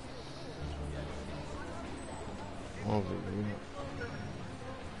 Over here.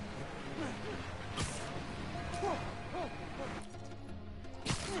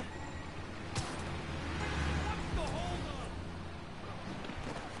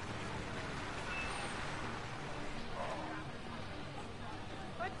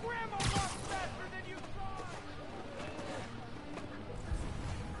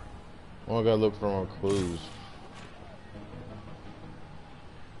 Oh, I gotta look for more clues.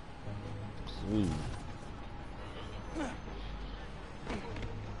 Clue.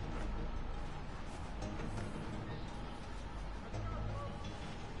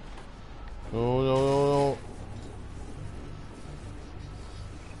 No, no, no, no.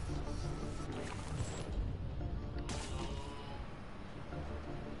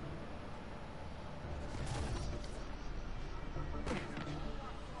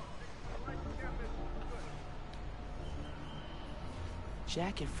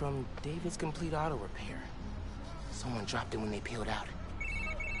 Jacket from David's Complete Auto Repair. Someone dropped it when they peeled out.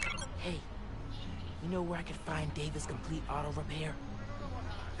 Hey, you know where I could find David's Complete Auto Repair?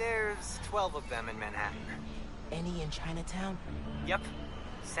 There's 12 of them in Manhattan. Any in Chinatown? Yep.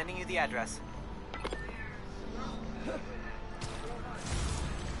 Sending you the address.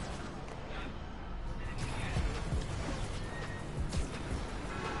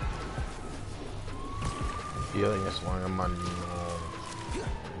 Yeah, that's why I'm on.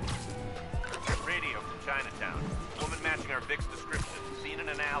 Radio from Chinatown. Woman matching our Vic's description. Seen in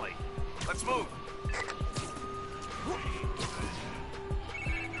an alley. Let's move.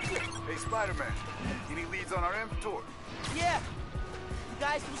 Hey, Spider-Man. Any leads on our inventory? Yeah. The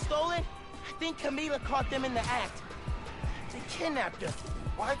guys who stole it, I think Camila caught them in the act. They kidnapped her.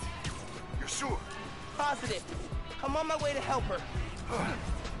 What? You're sure? Positive. I'm on my way to help her.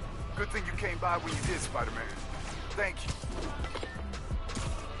 Good thing you came by when you did, Spider-Man. Thank you.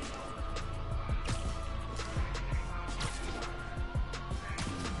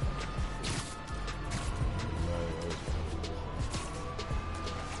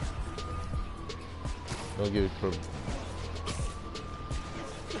 Don't give it trouble.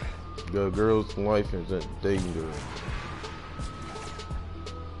 The girl's life is in danger.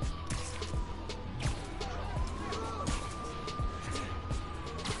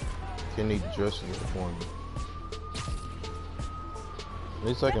 Can need dressing for me. At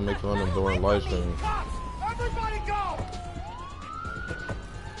least I can make fun of them during live stream. Everybody go!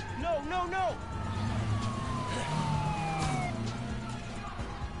 No, no, no!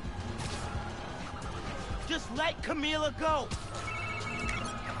 Just let Camila go!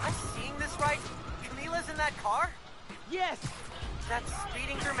 Am I seeing this right? Camila's in that car? Yes! That's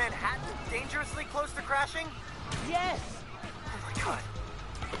speeding through Manhattan, dangerously close to crashing? Yes! Oh my god.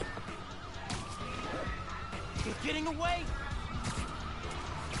 You're getting away!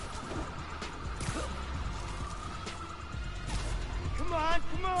 Come on,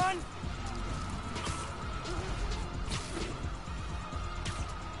 come on!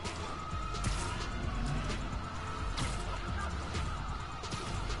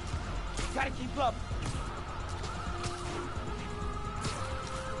 Gotta keep up!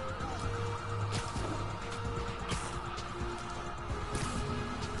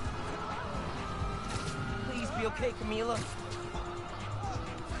 Please be okay, Camila.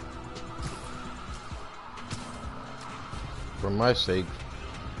 For my sake.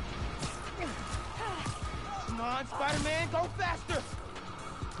 Come on, Spider-Man, go faster!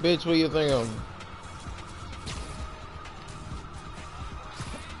 Bitch, what you think of?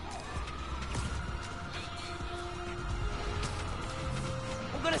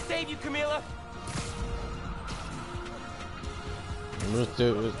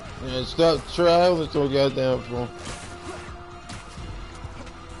 Man, stop traveling so goddamn far.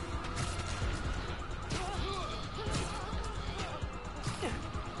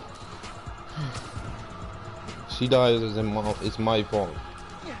 She dies as it's my fault.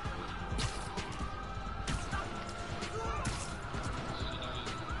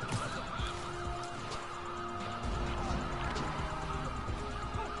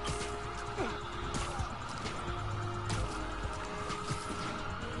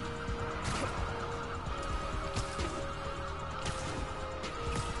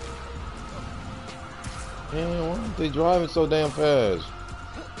 Man, why aren't they driving so damn fast?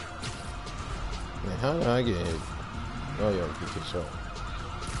 Man, how did I get hit? Oh yeah, get this shot.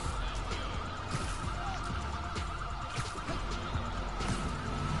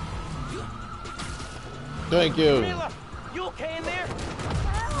 Thank you. Camila, you okay in there?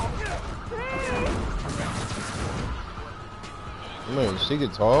 Man, she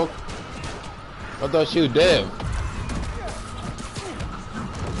could talk. I thought she was dead.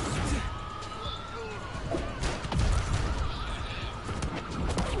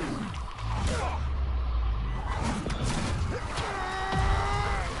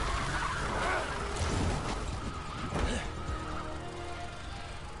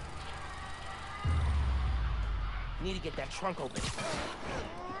 Need to get that trunk open.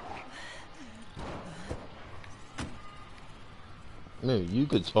 Man, you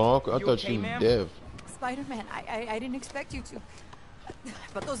could talk. I thought she was deaf. Spider-Man, I didn't expect you to.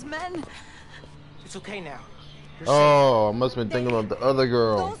 But those men... It's okay now. Oh, I must have been thinking about the other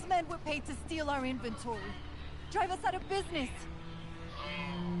girl. Those men were paid to steal our inventory. Drive us out of business.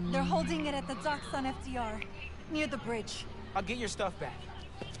 They're holding it at the docks on FDR, near the bridge. I'll get your stuff back.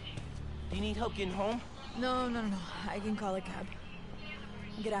 Do you need help getting home? No. I can call a cab.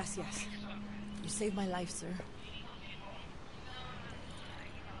 Gracias. You saved my life, sir.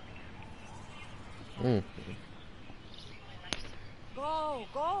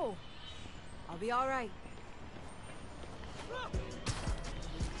 Go. I'll be all right.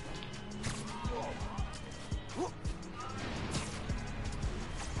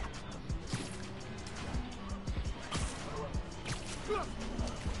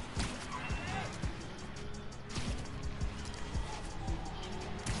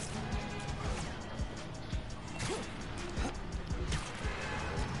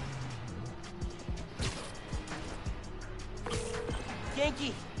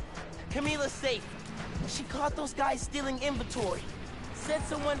 Yankee, Camila's safe. She caught those guys stealing inventory. Said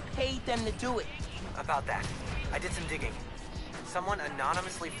someone paid them to do it. About that, I did some digging. Someone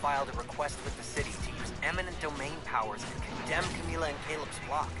anonymously filed a request with the city to use eminent domain powers and condemn Camila and Caleb's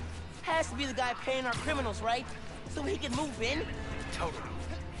block. Has to be the guy paying our criminals, right? So he can move in? Totally.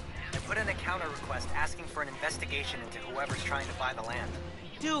 I put in a counter request asking for an investigation into whoever's trying to buy the land.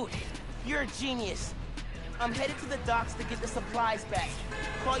 Dude, you're a genius. I'm headed to the docks to get the supplies back.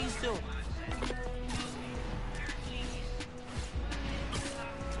 Call you soon.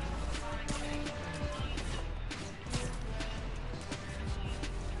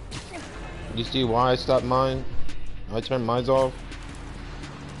 You see why I stopped mine? I turned mine off?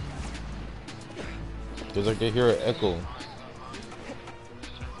 Because I could hear an echo.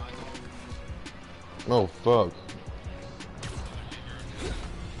 Oh, fuck.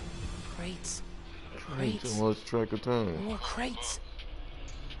 Crates. Crates. Lost track of time. More crates.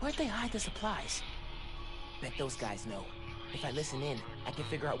 Where'd they hide the supplies? Bet those guys know. If I listen in, I can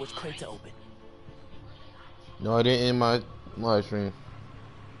figure out which crate to open. No, I didn't end my live stream.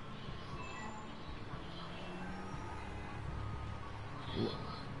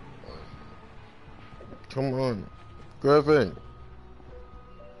 Come on, Griffin.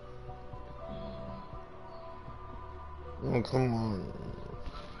 Oh, come on.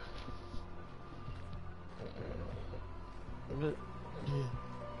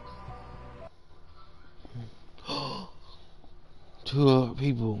 Two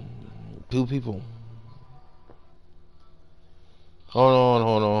people. Hold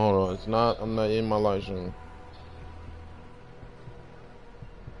on. It's not. I'm not in my live stream.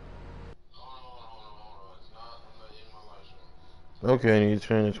 Okay, I need to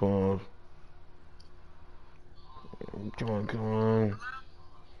turn this one off. Come on.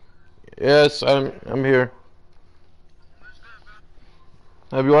 Yes, I'm here.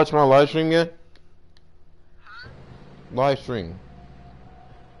 Have you watched my live stream yet? Live stream.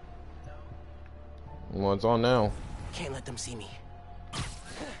 Well, it's on now. Can't let them see me.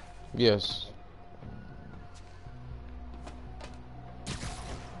 Yes.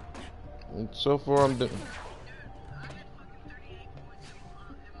 And so far, I'm doing.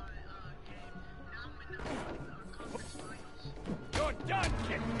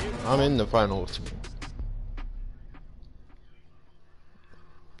 I'm in the finals.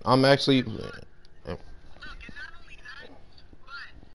 I'm actually